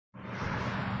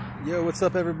Yo, what's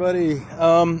up, everybody?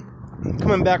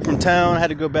 Coming back from town, I had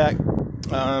to go back,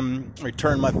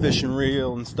 return my fishing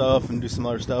reel and stuff, and do some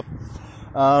other stuff.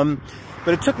 But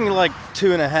it took me like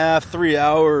 2.5, 3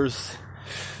 hours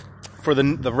for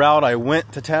the route I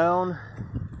went to town,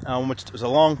 which was a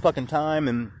long fucking time,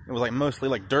 and it was like mostly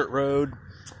like dirt road.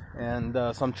 And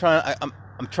so I'm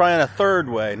trying a third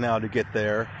way now to get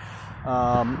there.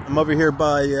 I'm over here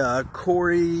by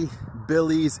Corey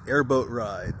Billy's Airboat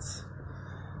Rides.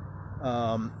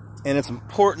 And it's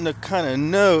important to kind of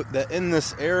note that in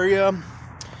this area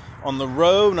on the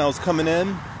road when I was coming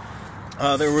in,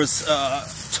 there was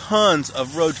tons of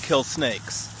roadkill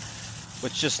snakes,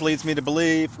 which just leads me to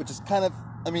believe, which is kind of,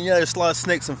 I mean, yeah, there's a lot of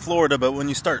snakes in Florida, but when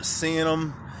you start seeing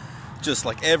them just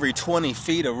like every 20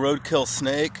 feet, a roadkill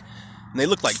snake, and they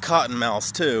look like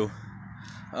cottonmouths too,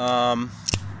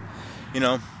 you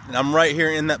know, and I'm right here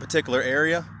in that particular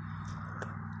area,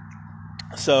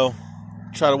 so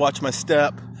try to watch my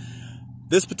step.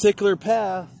 This particular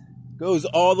path goes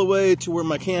all the way to where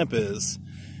my camp is.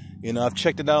 You know, I've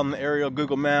checked it out on the aerial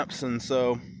Google Maps, and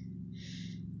so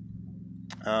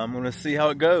I'm going to see how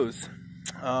it goes.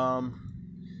 It's going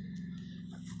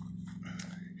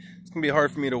to be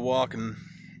hard for me to walk and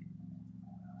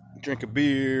drink a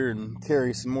beer and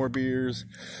carry some more beers.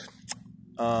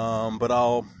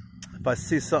 But if I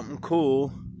see something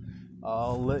cool,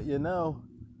 I'll let you know.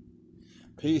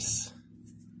 Peace.